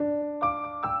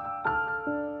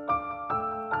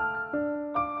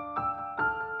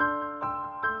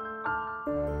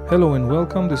Hello and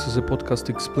welcome. This is a podcast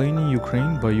explaining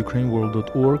Ukraine by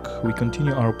ukraineworld.org. We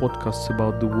continue our podcasts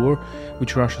about the war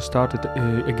which Russia started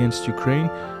against Ukraine.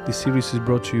 This series is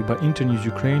brought to you by Internews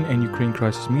Ukraine and Ukraine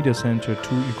Crisis Media Center,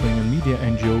 two Ukrainian media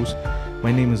NGOs.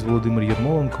 My name is Volodymyr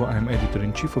Yermolenko. I am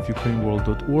editor-in-chief of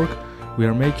ukraineworld.org. We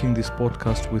are making this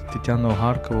podcast with Tetiana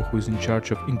Oharkova, who is in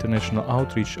charge of international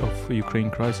outreach of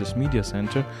Ukraine Crisis Media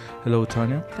Center. Hello,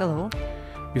 Tanya. Hello.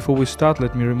 Before we start,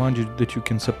 let me remind you that you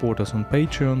can support us on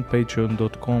Patreon,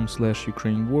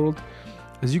 patreon.com/UkraineWorld.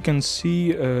 As you can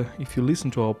see, if you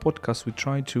listen to our podcast, we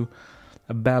try to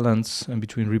balance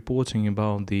between reporting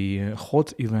about the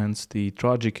hot events, the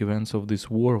tragic events of this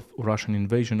war of Russian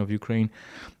invasion of Ukraine,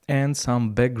 and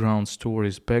some background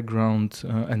stories, background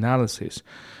analysis.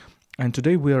 And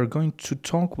today we are going to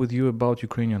talk with you about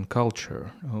Ukrainian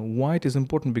culture. Why it is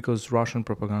important? Because Russian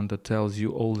propaganda tells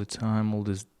you all the time, all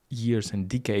these years and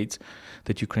decades,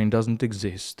 that Ukraine doesn't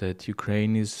exist, that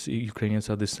Ukrainians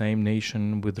are the same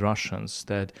nation with Russians,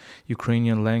 that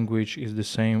Ukrainian language is the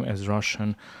same as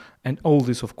Russian, and all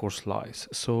this of course lies.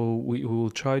 So we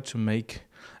will try to make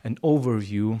an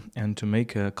overview and to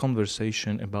make a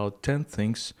conversation about 10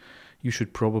 things you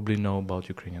should probably know about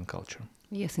Ukrainian culture.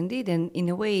 Yes, indeed, and in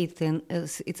a way,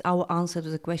 it's our answer to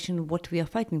the question what we are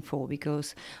fighting for.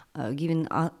 Because giving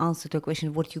answer to a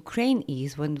question what Ukraine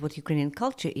is, what Ukrainian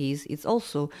culture is, it's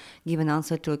also given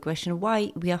answer to a question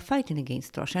why we are fighting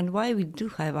against Russia and why we do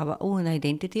have our own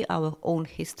identity, our own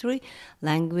history,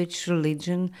 language,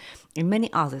 religion, and many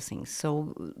other things.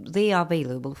 So they are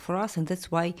available for us, and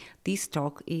that's why this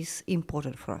talk is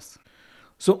important for us.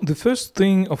 So the first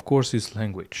thing, of course, is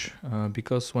language,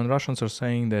 because when Russians are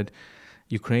saying that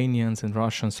Ukrainians and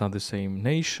Russians are the same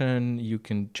nation, you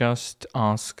can just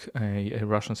ask a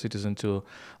Russian citizen to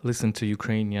listen to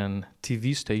Ukrainian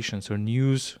TV stations or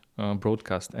news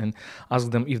broadcast and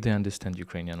ask them if they understand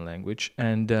Ukrainian language.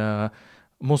 And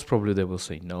most probably they will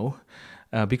say no,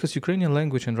 because Ukrainian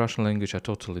language and Russian language are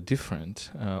totally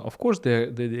different. Of course,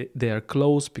 they are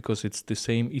close because it's the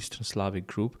same Eastern Slavic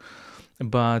group,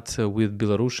 but with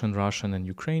Belarusian, Russian, and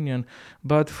Ukrainian.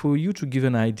 But for you to give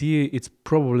an idea, it's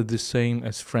probably the same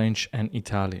as French and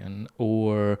Italian,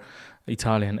 or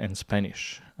Italian and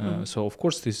Spanish. So, of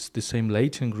course, this is the same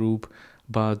Latin group,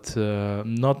 but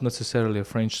not necessarily a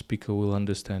French speaker will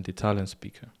understand Italian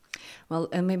speaker. Well,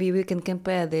 maybe we can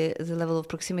compare the level of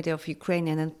proximity of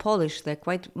Ukrainian and Polish. They're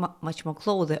quite much more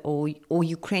closer, or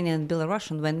Ukrainian and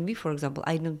Belarusian. When we, for example,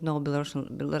 I don't know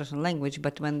Belarusian language,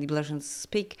 but when the Belarusians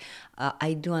speak,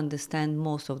 I do understand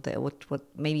most of what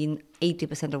maybe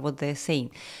 80% of what they're saying.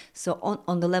 So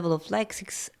on the level of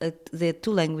lexics, the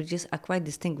two languages are quite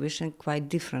distinguished and quite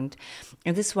different,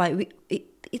 and that's why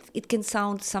it can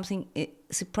sound something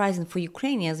surprising for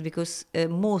Ukrainians, because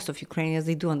most of Ukrainians,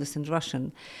 they do understand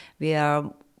Russian. We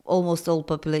are almost all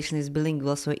population is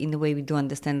bilingual, so in a way we do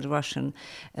understand Russian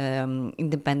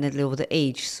independently of the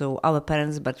age. So our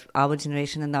parents, but our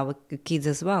generation and our kids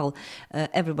as well,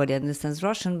 everybody understands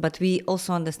Russian, but we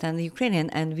also understand Ukrainian,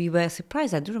 and we were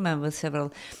surprised. I do remember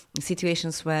several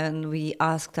situations when we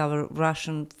asked our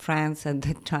Russian friends at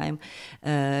that time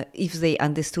if they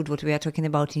understood what we are talking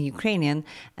about in Ukrainian,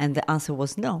 and the answer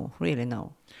was no, really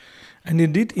no. And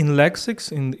indeed, in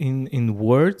lexics, in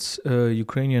words,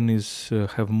 Ukrainian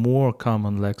have more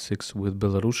common lexics with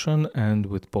Belarusian and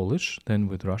with Polish than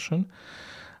with Russian.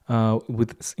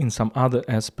 In some other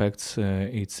aspects,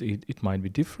 it might be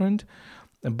different,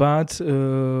 but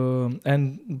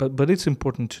it's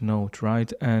important to note,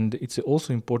 right? And it's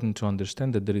also important to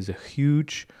understand that there is a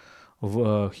huge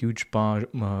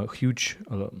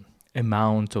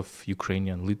amount of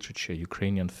Ukrainian literature,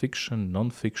 Ukrainian fiction,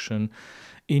 non-fiction,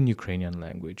 in Ukrainian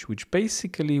language, which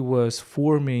basically was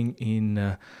forming in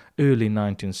early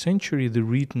 19th century, the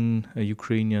written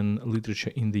Ukrainian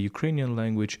literature in the Ukrainian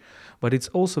language. But it's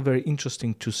also very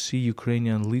interesting to see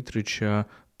Ukrainian literature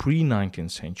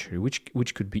pre-19th century,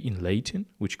 which could be in Latin,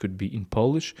 which could be in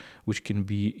Polish, which can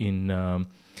be in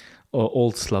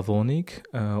Old Slavonic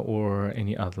or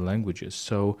any other languages.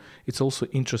 So it's also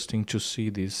interesting to see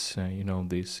this,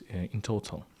 this in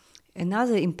total.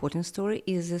 Another important story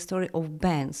is the story of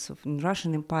bands of in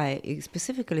Russian Empire.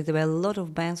 Specifically, there were a lot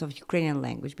of bands of Ukrainian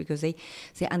language, because they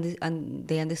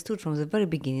understood from the very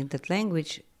beginning that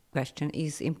language question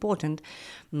is important.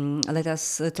 Let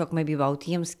us talk maybe about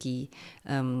Yemsky.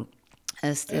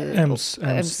 as EMS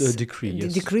decree,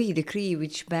 yes. decree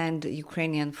which banned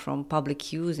Ukrainian from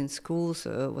public use in schools,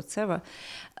 whatever.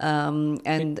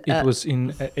 And it was in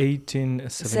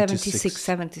 1876.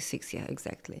 76, yeah,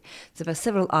 exactly. There were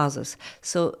several others.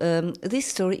 So this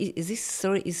story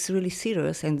is really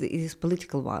serious, and it is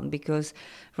political one, because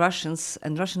Russians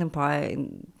and Russian Empire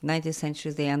in 19th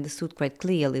century, they understood quite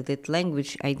clearly that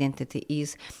language identity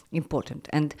is important.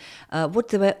 And what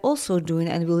they were also doing,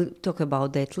 and we'll talk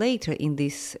about that later in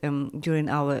this during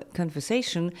our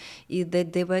conversation, is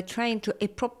that they were trying to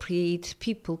appropriate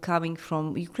people coming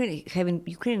from Ukraine, having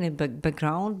Ukrainian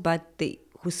background, but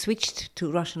who switched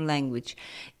to Russian language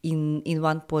in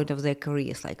one point of their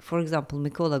careers. Like, for example,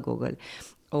 Mykola Gogol,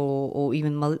 or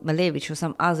even Malevich, or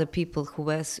some other people who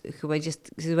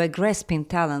were grasping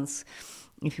talents,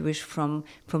 if you wish, from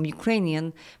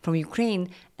Ukraine,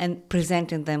 and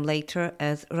presenting them later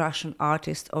as Russian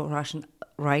artists or Russian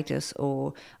writers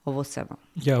or whatever.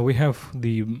 Yeah, we have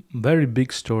the very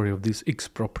big story of this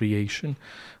expropriation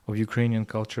of Ukrainian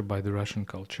culture by the Russian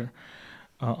culture,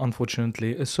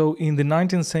 unfortunately. So in the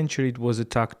 19th century, it was a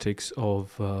tactics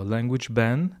of language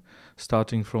ban,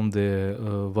 starting from the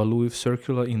Valuev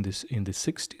Circular in the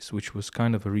 60s, which was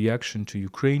kind of a reaction to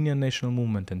Ukrainian national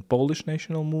movement and Polish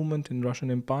national movement in Russian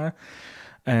Empire.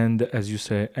 And as you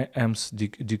say, EMS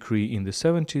decree in the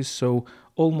 70s, so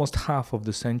almost half of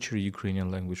the century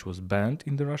Ukrainian language was banned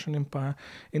in the Russian Empire.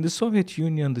 In the Soviet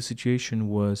Union, the situation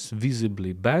was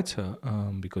visibly better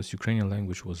because Ukrainian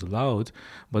language was allowed,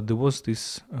 but there was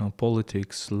this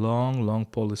long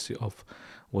policy of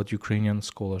what Ukrainian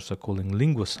scholars are calling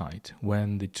linguicide,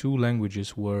 when the two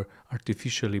languages were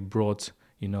artificially brought,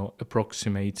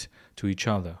 approximate to each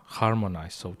other,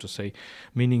 harmonized, so to say,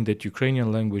 meaning that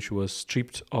Ukrainian language was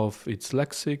stripped of its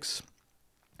lexics,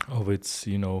 of its,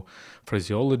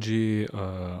 phraseology,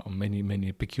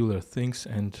 many peculiar things,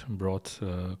 and brought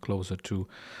closer to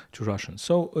Russian.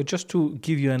 So just to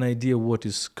give you an idea what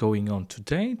is going on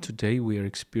today we are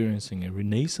experiencing a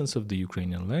renaissance of the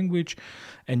Ukrainian language,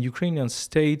 and Ukrainian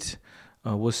state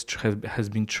has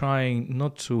been trying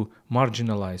not to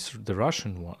marginalize the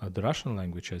Russian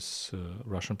language, as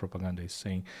Russian propaganda is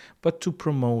saying, but to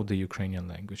promote the Ukrainian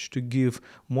language, to give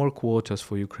more quotas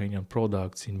for Ukrainian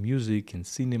products in music, in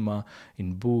cinema,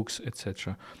 in books,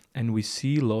 etc. And we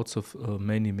see lots of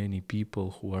many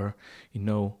people who are,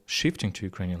 shifting to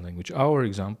Ukrainian language. Our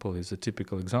example is a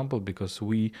typical example because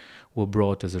we were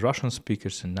brought as Russian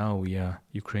speakers, and now we are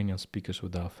Ukrainian speakers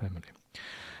with our family.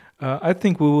 I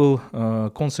think we will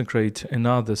consecrate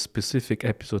another specific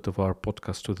episode of our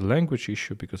podcast to the language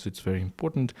issue because it's very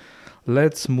important.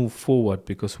 Let's move forward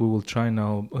because we will try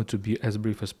now to be as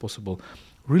brief as possible.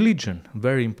 Religion,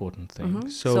 very important thing. Mm-hmm.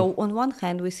 So on one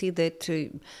hand, we see that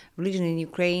religion in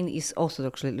Ukraine is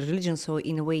Orthodox religion, so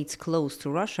in a way it's close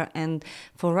to Russia. And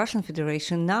for Russian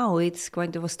Federation, now it's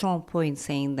kind of a strong point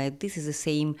saying that this is the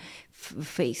same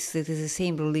faith, it is the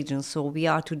same religion. So we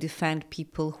are to defend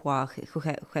people who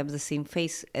have the same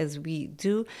faith as we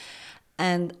do.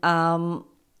 And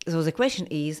so the question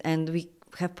is, and we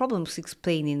have problems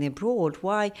explaining abroad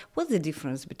what's the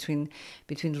difference between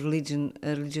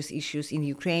religious issues in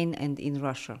Ukraine and in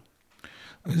Russia.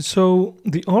 So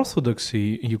the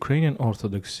Ukrainian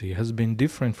Orthodoxy has been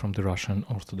different from the Russian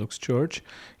Orthodox Church.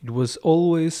 It was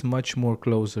always much more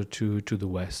closer to the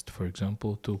West, for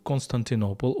example, to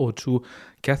Constantinople or to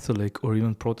Catholic or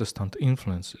even Protestant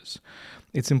influences.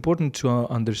 It's important to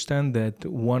understand that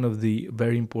one of the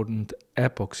very important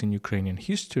epochs in Ukrainian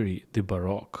history, the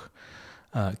Baroque,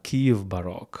 Kiev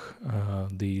Baroque,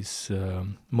 this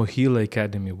Mohyla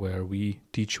Academy where we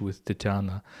teach with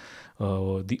Tetiana,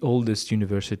 the oldest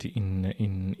university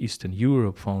in Eastern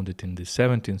Europe, founded in the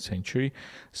 17th century.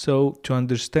 So to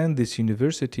understand this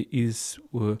university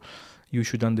you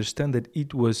should understand that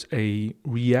it was a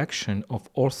reaction of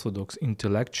Orthodox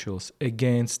intellectuals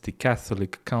against the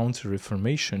Catholic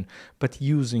Counter-Reformation, but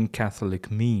using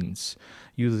Catholic means,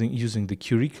 using the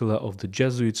curricula of the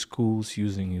Jesuit schools,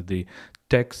 using the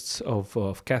texts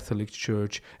of Catholic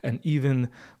Church, and even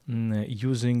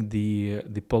using the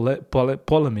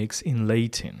polemics in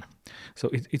Latin. So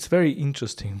it's very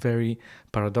interesting, very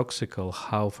paradoxical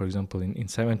how, for example, in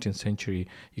 17th century,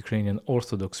 Ukrainian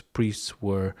Orthodox priests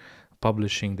were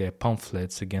publishing their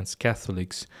pamphlets against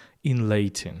Catholics in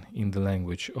Latin, in the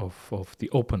language of the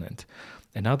opponent.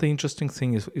 Another interesting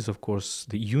thing is of course,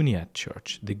 the Uniate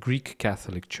Church, the Greek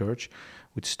Catholic Church,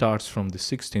 which starts from the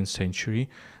 16th century,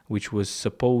 which was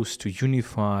supposed to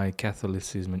unify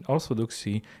Catholicism and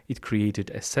Orthodoxy. It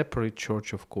created a separate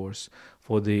church, of course,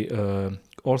 for the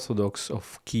Orthodox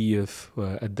of Kiev.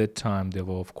 At that time, there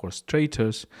were, of course,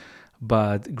 traitors,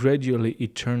 but gradually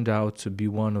it turned out to be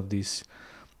one of these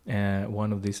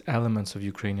elements of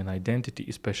Ukrainian identity,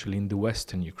 especially in the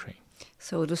Western Ukraine.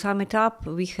 So to sum it up,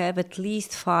 we have at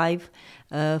least five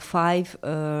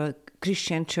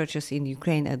Christian churches in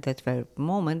Ukraine at that very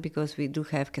moment, because we do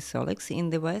have Catholics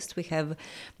in the West. We have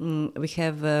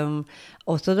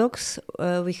Orthodox.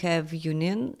 We have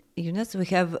Unions. We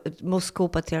have Moscow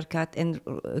Patriarchate and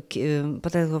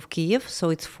Patriarchate of Kiev.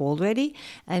 So it's four already,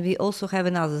 and we also have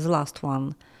another, the last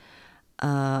one,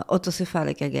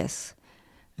 Autocephalic, I guess.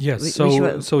 Yes.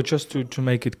 So just to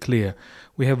make it clear,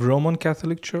 we have Roman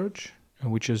Catholic Church,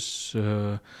 which is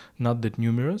not that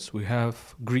numerous. We have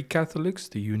Greek Catholics,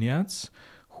 the Uniates,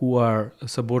 who are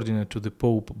subordinate to the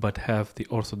Pope but have the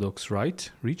Orthodox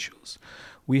rituals.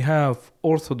 We have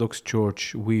Orthodox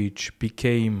Church, which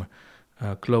became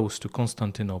close to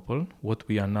Constantinople, what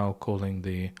we are now calling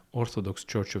the Orthodox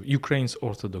Church of Ukraine's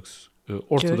Orthodox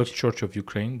Church of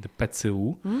Ukraine, the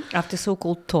PCU. After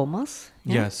so-called Thomas.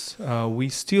 Yeah? Yes. We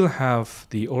still have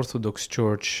the Orthodox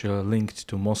Church linked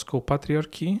to Moscow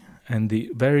Patriarchy. And the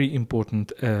very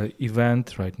important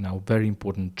event right now, very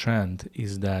important trend,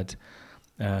 is that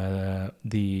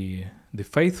the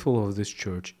faithful of this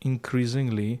church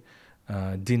increasingly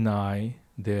deny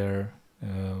their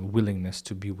willingness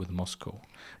to be with Moscow.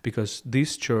 Because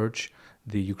this church,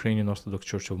 the Ukrainian Orthodox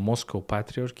Church of Moscow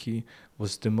Patriarchy,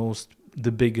 was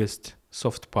the biggest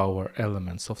soft power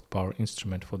element, soft power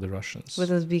instrument for the Russians. But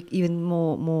let's be even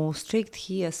more strict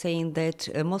here, saying that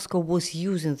Moscow was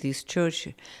using this church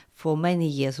for many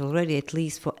years already, at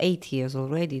least for 8 years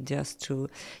already, just to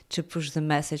push the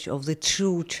message of the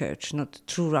true church, not the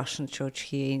true Russian church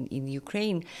here in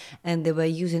Ukraine. And they were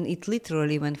using it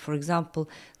literally when, for example,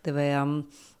 they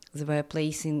were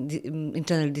placing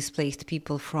internally displaced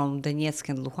people from Donetsk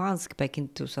and Luhansk back in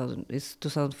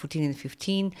 2014 and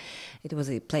 15. It was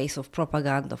a place of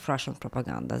propaganda, of Russian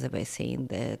propaganda. They were saying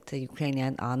that the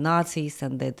Ukrainians are Nazis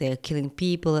and that they're killing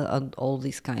people and all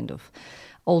this kind of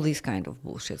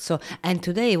bullshit. So, and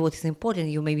today, what is important,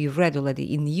 you maybe read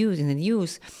already in the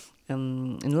news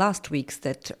in last weeks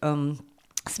that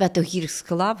Svetogirsk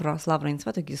Lavra in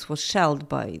Svetogirsk was shelled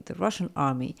by the Russian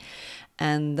army.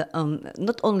 And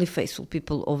not only faithful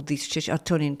people of this church are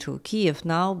turning to Kiev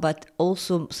now, but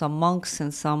also some monks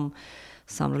and some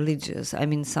religious. I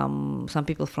mean, some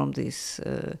people from this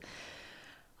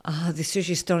church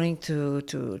is turning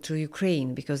to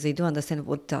Ukraine because they do understand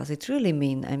what does it really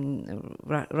mean. I mean,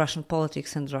 Russian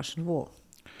politics and Russian war.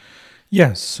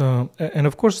 Yes, and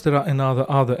of course there are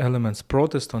other elements.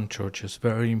 Protestant churches,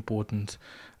 very important.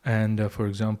 And for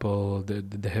example,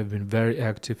 they have been very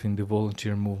active in the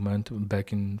volunteer movement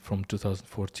from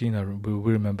 2014.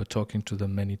 We remember talking to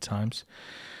them many times.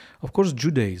 Of course,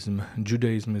 Judaism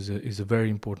is a very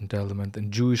important element,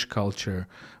 and Jewish culture,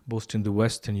 both in the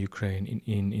Western Ukraine,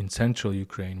 in Central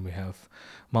Ukraine, we have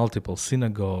multiple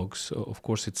synagogues. Of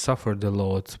course, it suffered a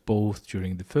lot, both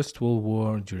during the First World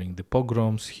War, during the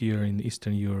pogroms here in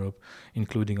Eastern Europe,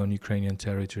 including on Ukrainian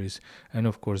territories, and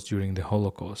of course during the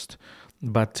Holocaust.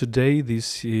 But today,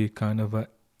 this kind of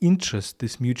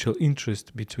this mutual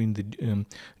interest between the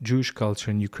Jewish culture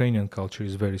and Ukrainian culture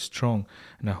is very strong,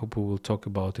 and I hope we will talk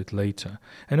about it later.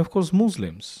 And of course,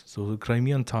 Muslims. So the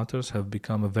Crimean Tatars have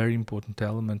become a very important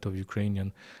element of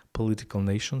Ukrainian political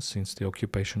nation since the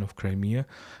occupation of Crimea,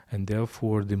 and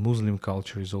therefore the Muslim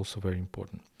culture is also very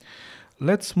important.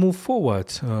 Let's move forward.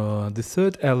 The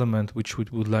third element which we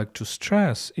would like to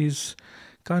stress is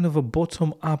kind of a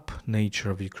bottom-up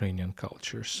nature of Ukrainian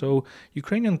culture. So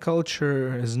Ukrainian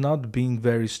culture has not been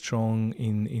very strong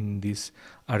in this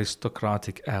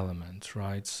aristocratic element,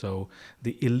 right? So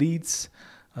the elites,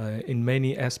 in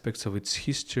many aspects of its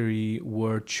history,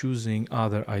 were choosing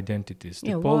other identities.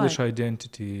 The Polish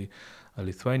identity, a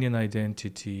Lithuanian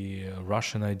identity, a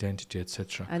Russian identity,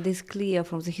 etc. And this is clear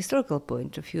from the historical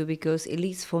point of view, because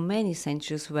elites for many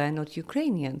centuries were not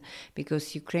Ukrainian,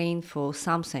 because Ukraine for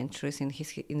some centuries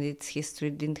in its history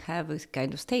didn't have a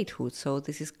kind of statehood. So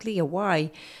this is clear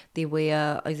why they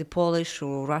were either Polish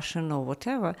or Russian or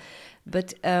whatever. But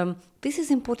this is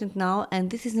important now, and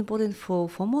this is important for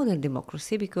modern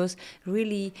democracy, because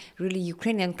really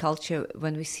Ukrainian culture,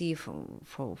 when we see from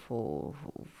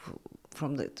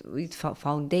the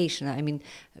foundation, I mean,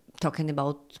 talking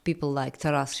about people like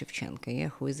Taras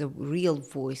Shevchenko, who is a real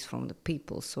voice from the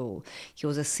people. So he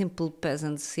was a simple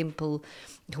peasant, he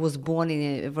was born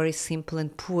in a very simple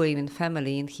and poor even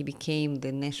family, and he became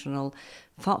the national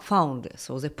founder.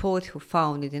 So the poet who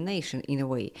founded the nation in a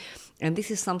way. And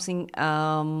this is something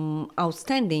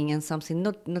outstanding and something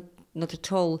not not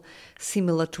at all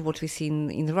similar to what we see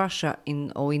in Russia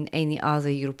or in any other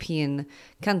European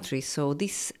country. So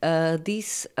this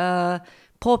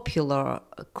popular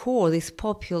core, this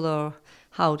popular,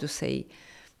 how to say,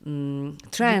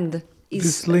 trend is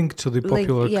this link to the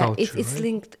popular culture. It's right?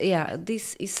 linked. Yeah,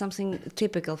 this is something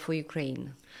typical for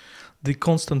Ukraine. The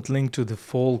constant link to the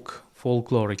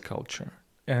folkloric culture.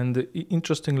 And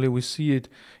interestingly, we see it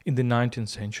in the 19th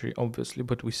century, obviously,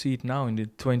 but we see it now in the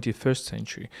 21st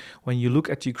century. When you look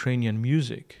at Ukrainian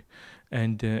music,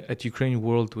 and at Ukrainian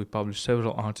World, we publish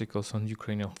several articles on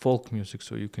Ukrainian folk music,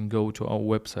 so you can go to our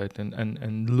website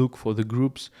and look for the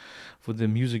groups, for the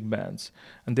music bands.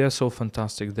 And they're so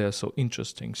fantastic, they're so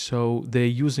interesting. So they're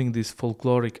using this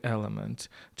folkloric element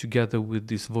together with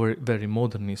this very, very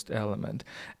modernist element.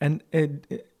 And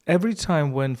every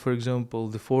time when, for example,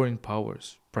 the foreign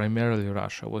powers, primarily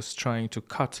Russia, was trying to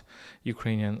cut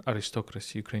Ukrainian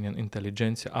aristocracy, Ukrainian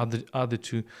intelligentsia, other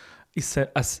to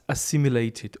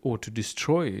assimilate it or to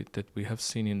destroy it, that we have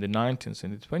seen in the 19th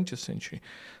and the 20th century,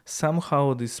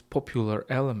 somehow this popular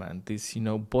element, this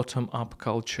bottom-up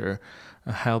culture,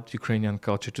 helped Ukrainian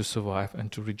culture to survive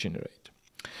and to regenerate.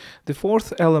 The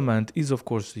fourth element is, of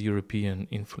course, the European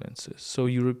influences. So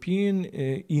European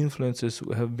influences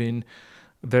have been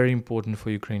very important for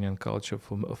Ukrainian culture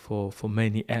for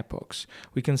many epochs.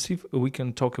 We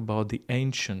can talk about the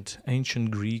ancient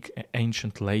Greek,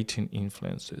 ancient Latin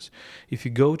influences. If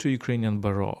you go to Ukrainian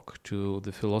Baroque, to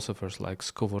the philosophers like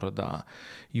Skovoroda,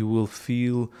 you will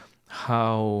feel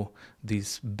how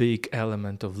this big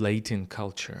element of Latin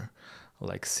culture,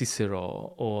 like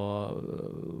Cicero or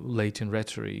Latin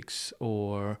rhetorics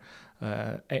or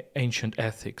ancient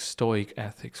ethics, Stoic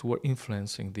ethics, were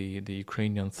influencing the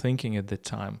Ukrainian thinking at the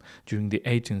time during the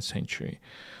 18th century.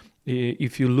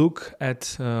 If you look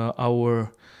at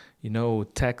our,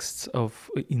 texts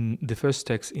in the first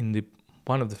text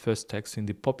one of the first texts in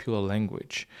the popular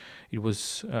language, it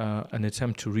was an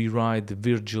attempt to rewrite the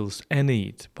Virgil's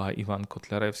Aeneid by Ivan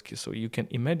Kotlarevsky. So you can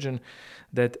imagine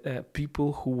that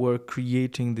people who were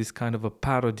creating this kind of a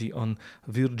parody on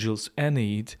Virgil's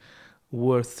Aeneid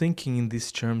were thinking in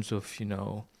these terms of,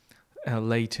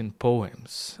 Latin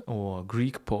poems or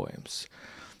Greek poems.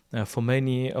 For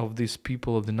many of these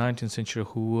people of the 19th century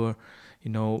who were,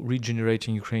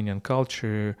 regenerating Ukrainian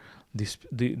culture,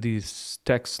 these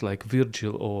texts like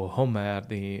Virgil or Homer,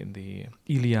 the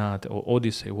Iliad or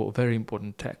Odyssey were very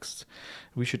important texts.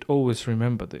 We should always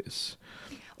remember this.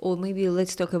 Or maybe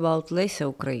let's talk about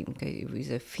Lesia Ukrainka, who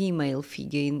is a female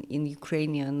figure in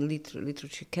Ukrainian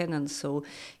literature canon. So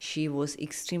she was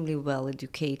extremely well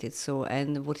educated. So,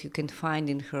 and what you can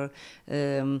find in her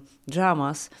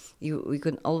dramas, you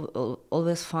can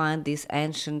always find these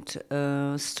ancient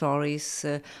stories,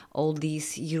 all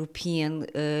these European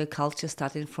culture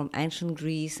starting from ancient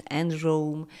Greece and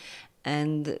Rome,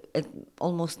 and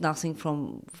almost nothing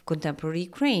from contemporary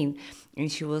Ukraine.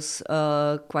 And she was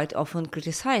quite often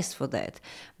criticized for that.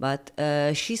 But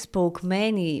she spoke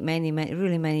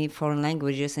many foreign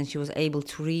languages, and she was able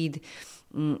to read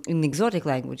in exotic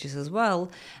languages as well.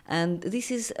 And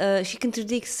this is, she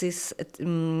contradicts this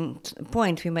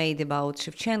point we made about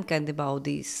Shevchenko and about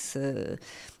this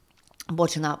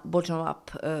bottom-up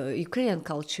Ukrainian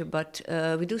culture, but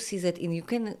we do see that in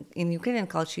Ukrainian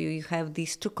culture you have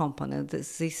these two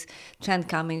components. This trend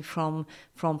coming from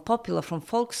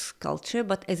folk culture,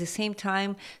 but at the same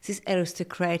time this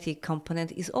aristocratic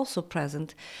component is also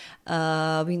present.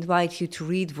 We invite you to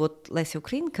read what Lesia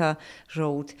Ukrainka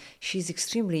wrote. She's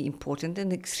extremely important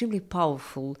and extremely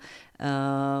powerful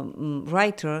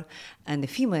writer, and a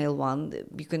female one.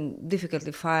 You can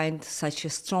difficultly find such a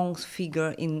strong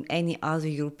figure in any other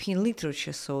European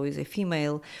literature. So is a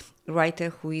female writer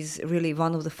who is really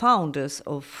one of the founders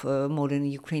of modern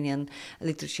Ukrainian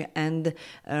literature, and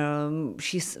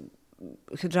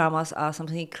her dramas are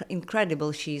something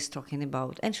incredible. She is talking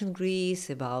about ancient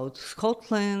Greece, about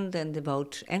Scotland, and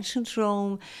about ancient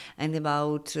Rome, and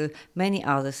about many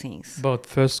other things. About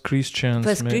first Christians.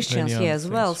 Yeah, as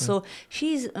well. Yeah. So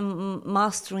she's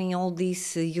mastering all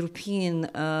this European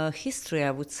history, I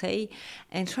would say,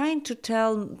 and trying to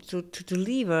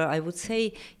deliver, I would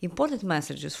say, important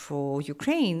messages for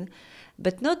Ukraine,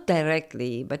 but not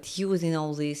directly, but using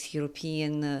all these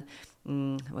European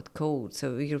codes,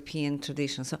 so European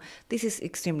traditions. So this is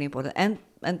extremely important,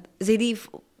 and they live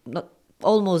not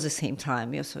almost the same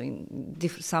time. So in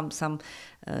some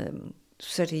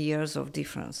 30 years of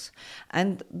difference,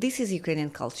 and this is Ukrainian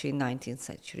culture in 19th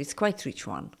century. It's quite rich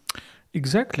one.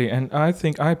 Exactly, and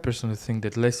I personally think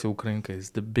that Lesia Ukrainka is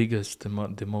the biggest,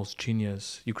 the most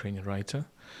genius Ukrainian writer,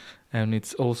 and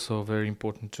it's also very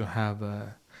important to have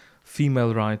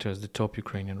female writer as the top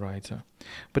Ukrainian writer.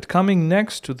 But coming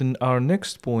next to our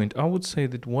next point, I would say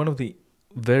that one of the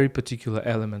very particular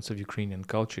elements of Ukrainian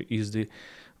culture is the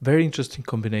very interesting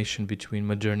combination between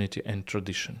modernity and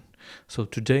tradition. So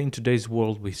today, in today's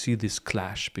world, we see this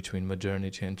clash between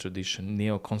modernity and tradition,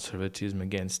 neoconservatism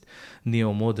against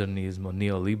neo-modernism or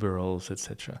neoliberals,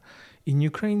 etc. In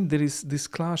Ukraine, there is this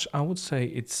clash. I would say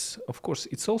it's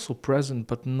also present,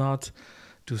 but not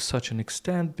to such an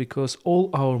extent, because all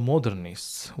our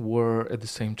modernists were at the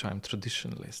same time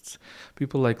traditionalists.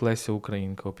 People like Lesya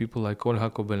Ukrainko, people like Olga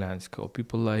Kobylanska,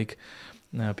 people like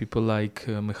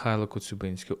Mikhailo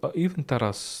Kotyubinsky, even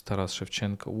Taras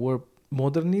Shevchenko were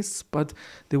modernists, but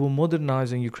they were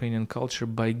modernizing Ukrainian culture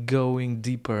by going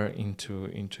deeper into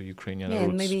Ukrainian roots.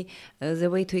 And maybe the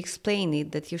way to explain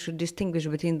it, that you should distinguish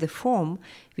between the form,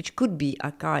 which could be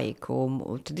archaic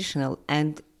or traditional,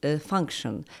 and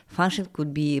function. Function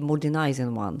could be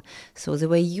modernizing one. So they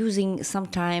were using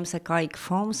sometimes archaic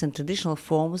forms and traditional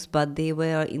forms, but they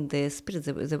were in the spirit,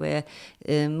 they were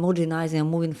modernizing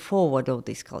and moving forward of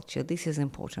this culture. This is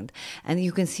important. And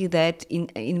you can see that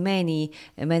in many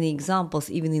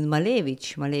examples, even in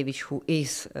Malevich, who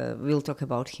is, we'll talk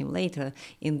about him later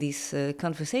in this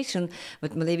conversation,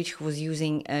 but Malevich who was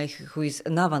using, who is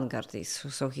an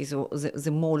avant-gardist, so he's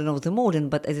the modern of the modern,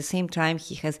 but at the same time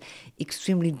he has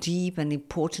extremely deep and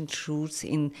important roots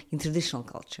in traditional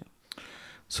culture.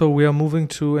 So we are moving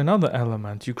to another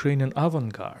element, Ukrainian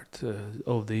avant-garde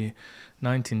of the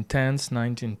 1910s,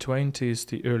 1920s,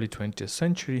 the early 20th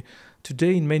century.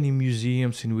 Today, in many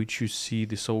museums in which you see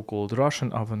the so-called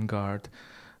Russian avant-garde,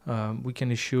 we can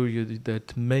assure you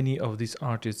that many of these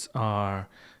artists are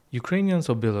Ukrainians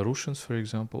or Belarusians, for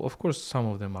example. Of course, some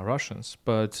of them are Russians,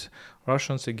 but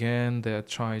Russians, again, they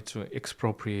try to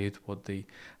expropriate what they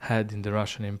had in the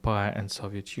Russian Empire and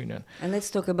Soviet Union. And let's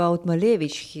talk about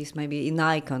Malevich. He's maybe an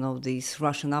icon of this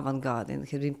Russian avant-garde, and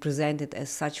has been presented as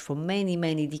such for many,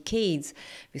 many decades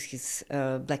with his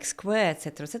Black Square,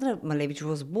 etc., etc. Malevich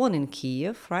was born in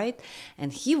Kiev, right?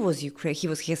 And he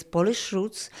has Polish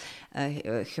roots.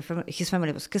 His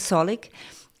family was Catholic.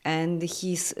 And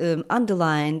he's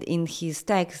underlined in his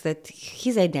text that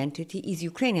his identity is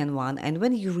Ukrainian one. And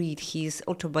when you read his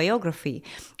autobiography,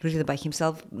 written by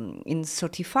himself in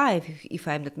 1935, if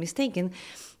I'm not mistaken,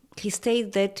 he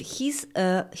states that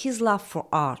his love for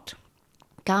art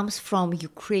comes from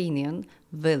Ukrainian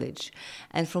village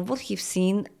and from what he's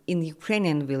seen in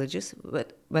Ukrainian villages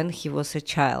when he was a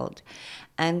child.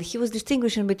 And he was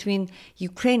distinguishing between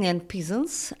Ukrainian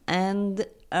peasants and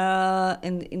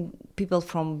in people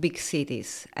from big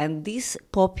cities. And this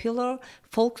popular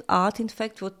folk art, in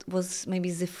fact, what was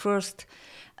maybe the first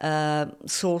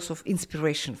source of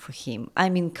inspiration for him. I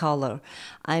mean color,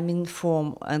 I mean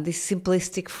form, and this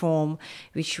simplistic form,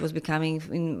 which was becoming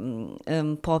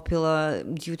popular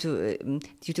due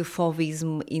to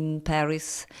Fauvism in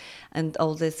Paris, and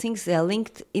all the things. They are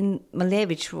linked in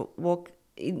Malevich work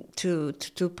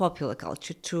to popular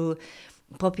culture, to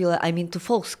folk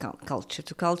culture,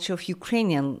 to culture of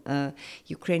Ukrainian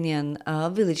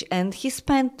village. And he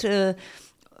spent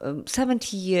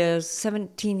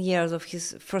 17 years of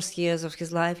his first years of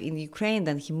his life in Ukraine.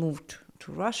 Then he moved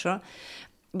to Russia,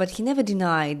 but he never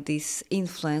denied this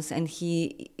influence, and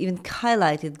he even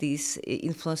highlighted this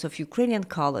influence of Ukrainian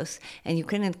colors and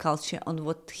Ukrainian culture on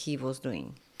what he was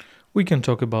doing. We can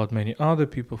talk about many other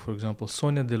people, for example,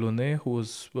 Sonia Delaunay, who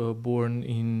was born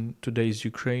in today's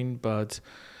Ukraine, but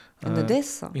in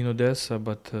Odessa,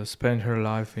 but spent her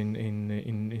life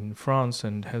in France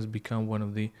and has become one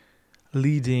of the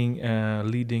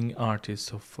leading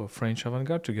artists of French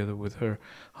avant-garde, together with her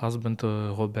husband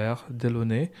Robert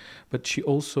Delaunay. But she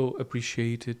also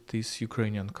appreciated these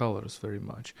Ukrainian colors very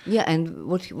much. Yeah, and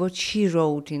what she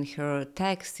wrote in her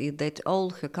text is that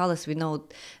all her colors, we know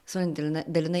Sonia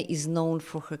Delaunay is known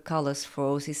for her colors,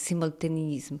 for this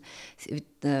simultaneism,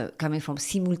 coming from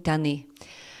simultané.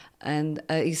 And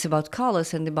it's about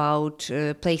colors and about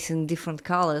placing different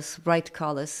colors, bright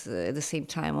colors, at the same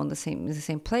time in the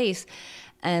same place.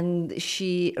 And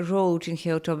she wrote in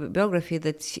her autobiography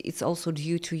that it's also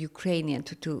due to Ukrainian,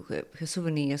 to her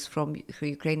souvenirs from her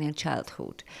Ukrainian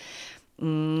childhood.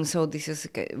 So this is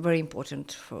very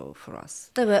important for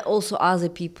us. There were also other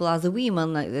people, other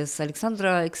women, like this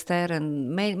Alexandra Ekster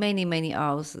and many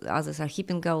others.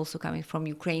 Arkhipенko also coming from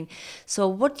Ukraine. So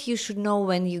what you should know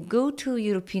when you go to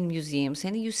European museums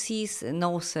and you see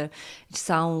Noser, it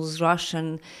sounds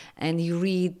Russian, and you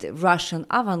read Russian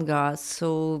avant-garde,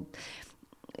 so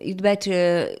you'd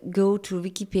better go to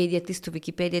Wikipedia, at least to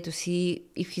Wikipedia, to see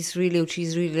if he's really or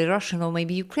she's really Russian or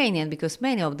maybe Ukrainian, because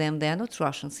many of them, they are not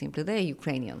Russian simply, they are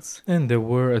Ukrainians. And they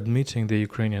were admitting the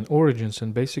Ukrainian origins,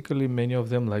 and basically many of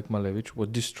them, like Malevich, were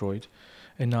destroyed,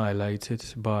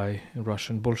 annihilated by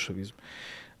Russian Bolshevism.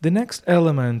 The next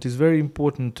element is very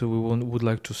important. We would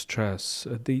like to stress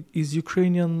is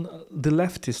Ukrainian, the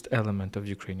leftist element of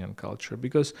Ukrainian culture,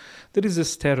 because there is a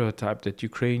stereotype that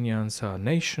Ukrainians are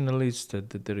nationalists,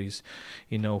 that there is,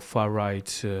 far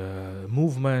right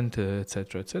movement,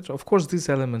 etc., etc. Of course, these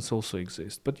elements also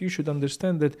exist, but you should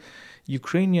understand that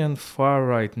Ukrainian far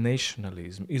right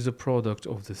nationalism is a product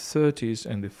of the 30s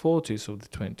and the 40s of the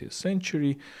 20th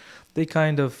century. They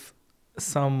kind of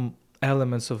some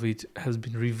elements of it has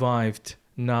been revived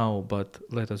now, but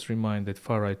let us remind that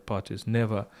far-right parties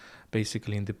never,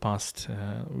 basically in the past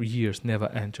years, never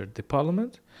entered the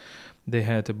parliament. They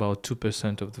had about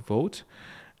 2% of the vote.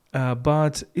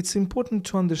 But it's important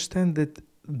to understand that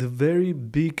the very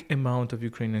big amount of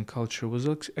Ukrainian culture was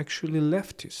actually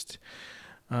leftist.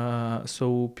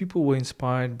 So people were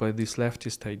inspired by these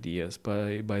leftist ideas,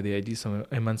 by the ideas of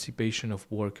emancipation of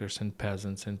workers and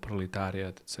peasants and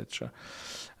proletariat, etc.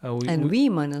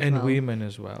 Women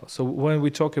as well. So when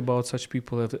we talk about such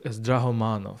people as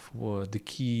Drahomanov, were the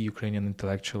key Ukrainian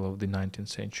intellectual of the 19th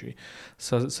century,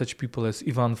 such people as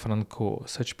Ivan Franko,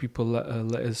 such people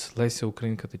as Lesya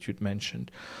Ukrainka that you'd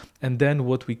mentioned, and then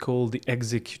what we call the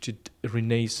executed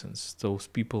Renaissance, those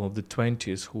people of the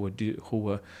 20s who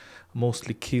were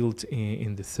mostly killed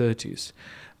in the 30s.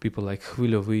 People like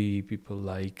Khvylovy, people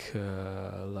like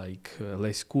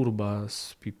Les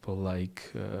Kurbas, people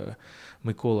like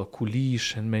Mykola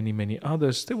Kulish, and many, many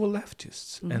others. They were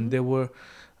leftists, and they were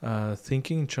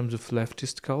thinking in terms of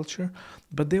leftist culture,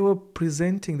 but they were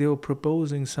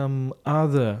proposing some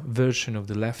other version of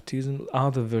the leftism,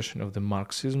 other version of the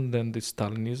Marxism than the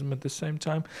Stalinism at the same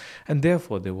time, and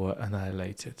therefore they were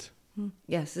annihilated.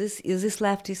 Yes, this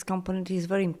leftist component is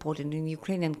very important in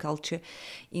Ukrainian culture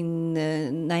in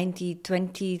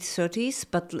 1920s, 30s,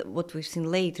 but what we've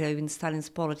seen later in Stalin's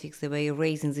politics, they were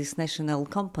raising this national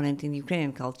component in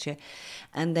Ukrainian culture.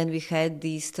 And then we had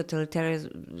this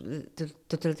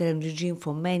totalitarian regime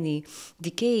for many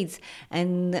decades.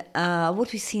 And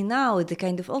what we see now is the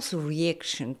kind of also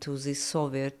reaction to this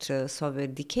Soviet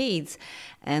decades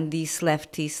and this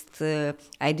leftist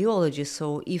ideology.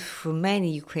 So if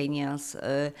many Ukrainians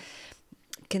are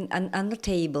not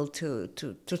able to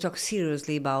talk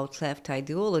seriously about left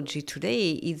ideology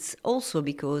today, it's also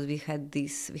because we have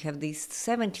these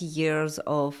 70 years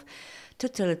of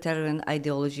totalitarian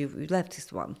ideology,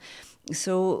 leftist one.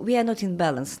 So we are not in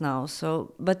balance now.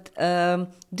 But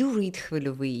do read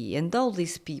Khvylovy and all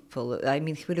these people. I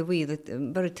mean, Khvylovy, the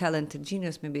very talented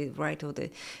genius, maybe right at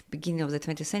the beginning of the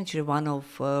 20th century, one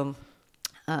of one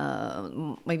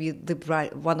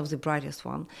of the brightest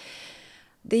one.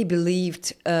 They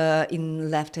believed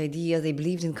in left ideas. They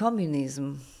believed in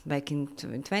communism back in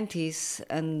the 20s,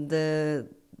 and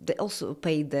they also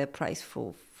paid the price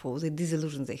for the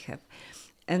disillusion they have.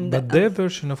 But their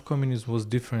version of communism was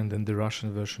different than the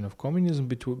Russian version of communism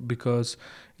because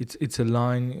it's a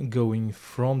line going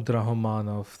from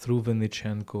Drahomanov through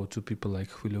Venichenko to people like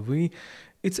Khvylovy.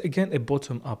 It's again a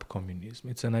bottom-up communism.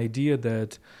 It's an idea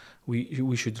that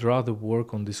we should rather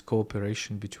work on this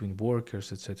cooperation between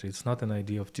workers, etc. It's not an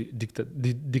idea of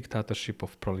dictatorship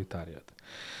of proletariat.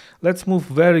 Let's move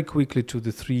very quickly to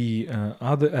the three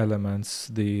other elements.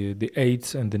 The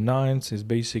eighth and the ninth is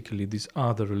basically these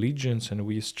other religions, and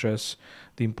we stress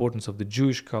the importance of the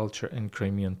Jewish culture and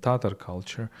Crimean Tatar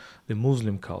culture, the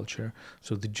Muslim culture.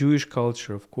 So the Jewish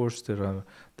culture, of course, there are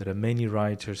many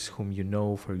writers whom you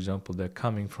know. For example, they're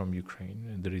coming from Ukraine.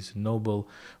 And there is a Nobel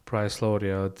Prize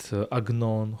laureate,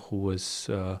 Agnon, who was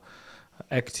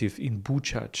active in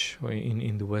Buchach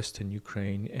in the western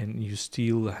Ukraine, and you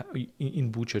still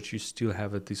in Buchach you still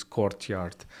have this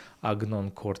courtyard, Agnon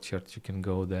courtyard. You can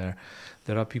go there.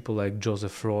 There are people like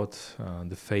Joseph Roth,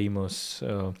 the famous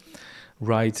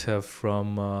writer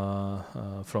from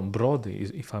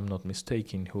Brody, if I'm not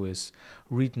mistaken, who has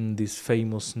written this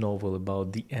famous novel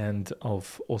about the end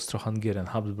of Austro-Hungarian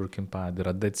Habsburg Empire, the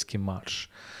Radetzky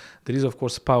March. There is, of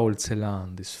course, Paul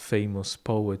Celan, this famous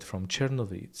poet from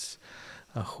Czernowitz,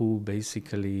 who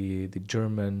basically the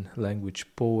German language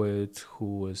poet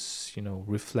who was,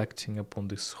 reflecting upon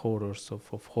these horrors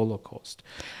of Holocaust.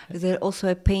 There's also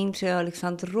a painter,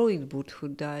 Alexander Roitbut, who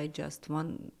died just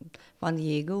one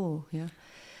year ago. Yeah,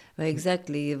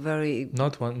 Exactly, very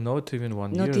Not even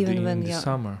one not year. even In when the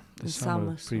summer,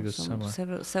 previous summer.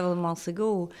 Several months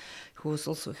ago, who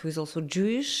is also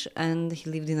Jewish, and he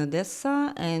lived in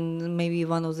Odessa, and maybe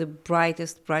one of the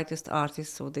brightest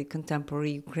artists of the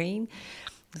contemporary Ukraine.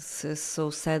 It's so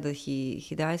sad that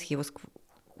he died. He was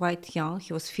quite young.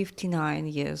 He was 59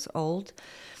 years old.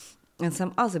 And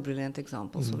some other brilliant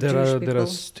examples of Jewish people. There are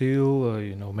still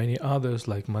many others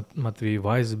like Matvey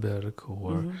Weisberg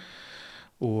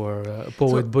or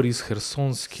poet Boris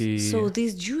Khersonsky. So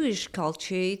this Jewish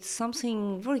culture, it's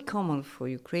something very common for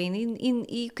Ukraine.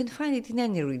 You can find it in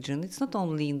any region. It's not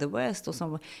only in the West or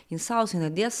somewhere in South, in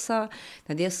Odessa.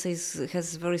 Odessa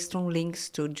has very strong links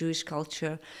to Jewish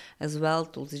culture as well,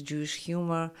 to the Jewish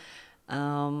humor.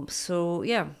 Also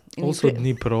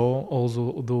Dnipro,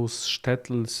 also those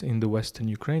shtetls in the western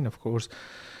Ukraine, of course.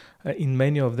 In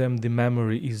many of them, the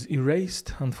memory is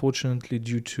erased, unfortunately,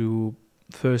 due to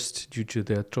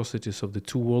the atrocities of the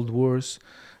two world wars,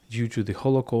 due to the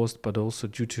Holocaust, but also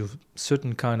due to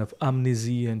certain kind of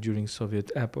amnesia during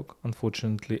Soviet epoch,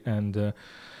 unfortunately, and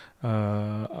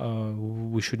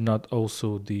we should not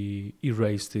also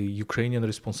erase the Ukrainian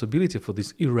responsibility for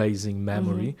this erasing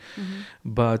memory.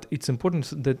 But it's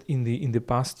important that in the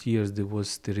past years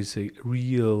there is a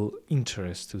real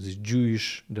interest to this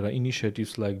Jewish. There are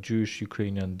initiatives like Jewish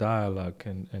Ukrainian dialogue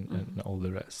and all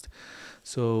the rest.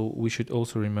 So we should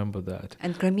also remember that.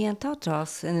 And Crimean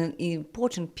Tatars, an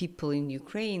important people in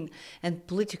Ukraine, and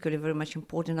politically very much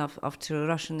important after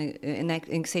Russian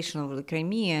annexation of the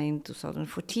Crimea in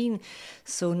 2014.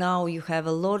 So now you have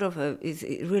a lot of is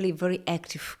really very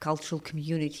active cultural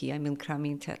community. I mean,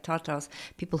 Crimean Tatars,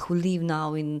 people who live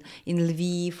now in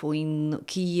Lviv or in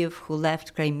Kiev, who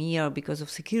left Crimea because of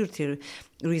security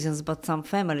reasons, but some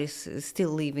families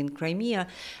still live in Crimea.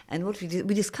 And what we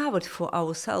discovered for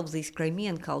ourselves, this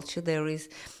Crimean culture, there is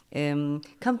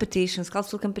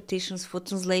cultural competitions for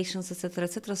translations, etc.,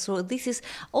 etc. So this is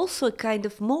also a kind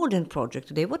of modern project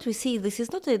today. What we see, this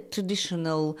is not a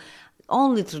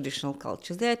only traditional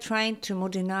culture. They are trying to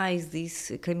modernize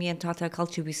this Crimean Tatar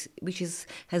culture, which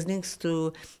has links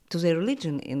to their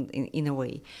religion in a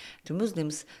way, to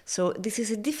Muslims. So this is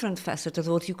a different facet of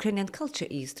what Ukrainian culture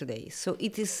is today. So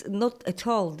it is not at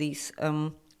all this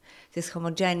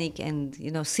homogenic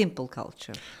and simple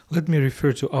culture. Let me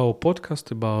refer to our podcast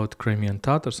about Crimean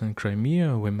Tatars and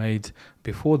Crimea. We made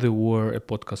before the war a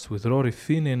podcast with Rory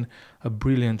Finnin, a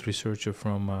brilliant researcher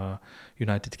from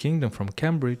United Kingdom, from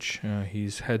Cambridge.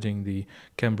 He's heading the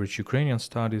Cambridge Ukrainian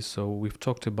Studies. So we've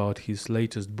talked about his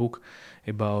latest book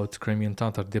about Crimean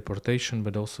Tatar deportation,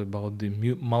 but also about the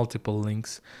multiple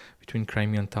links between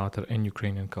Crimean Tatar and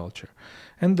Ukrainian culture.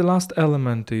 And the last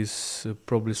element is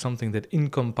probably something that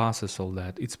encompasses all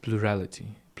that. It's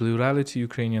plurality. Plurality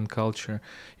Ukrainian culture,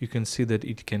 you can see that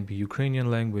it can be Ukrainian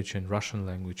language and Russian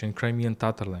language and Crimean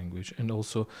Tatar language, and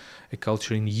also a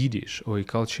culture in Yiddish or a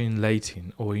culture in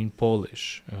Latin or in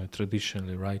Polish,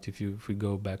 traditionally, right, if we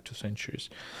go back to centuries.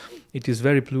 It is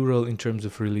very plural in terms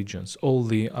of religions. All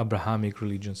the Abrahamic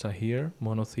religions are here,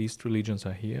 monotheist religions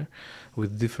are here,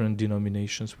 with different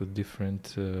denominations, with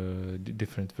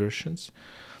different versions.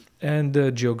 And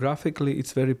geographically,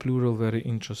 it's very plural, very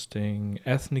interesting.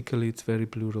 Ethnically, it's very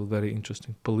plural, very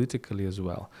interesting. Politically as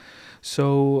well.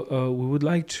 So we would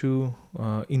like to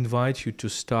invite you to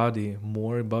study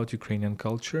more about Ukrainian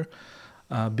culture.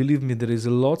 Believe me, there is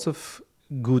lots of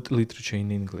good literature in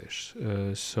English.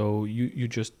 So you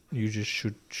just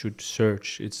should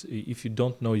search. If you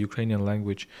don't know Ukrainian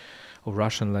language or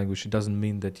Russian language, it doesn't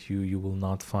mean that you will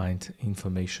not find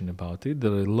information about it.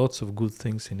 There are lots of good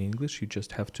things in English. You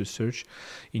just have to search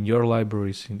in your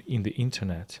libraries in the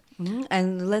internet. Mm-hmm.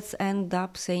 And let's end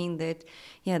up saying that,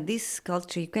 this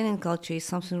culture, Ukrainian culture, is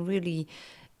something really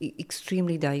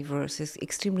extremely diverse, is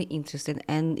extremely interesting,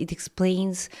 and it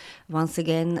explains once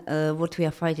again what we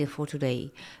are fighting for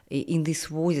today in this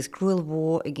war, this cruel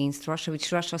war against Russia,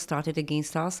 which Russia started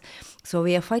against us. So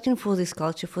we are fighting for this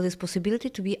culture, for this possibility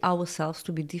to be ourselves,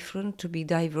 to be different, to be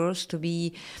diverse, to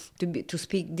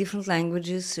speak different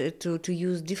languages, to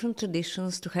use different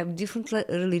traditions, to have different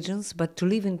religions, but to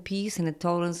live in peace and in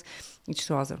tolerance each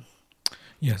to other.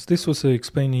 Yes, this was a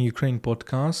Explaining Ukraine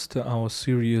podcast. Our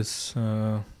series,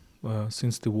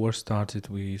 since the war started,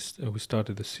 we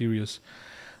started a series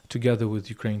together with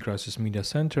Ukraine Crisis Media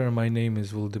Center. My name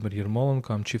is Volodymyr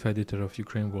Yermolenko. I'm chief editor of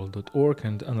UkraineWorld.org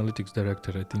and analytics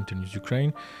director at Internews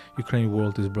Ukraine. Ukraine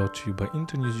World is brought to you by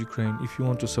Internews Ukraine. If you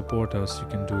want to support us, you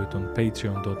can do it on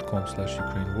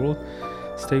patreon.com/UkraineWorld.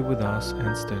 Stay with us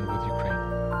and stand with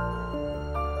Ukraine.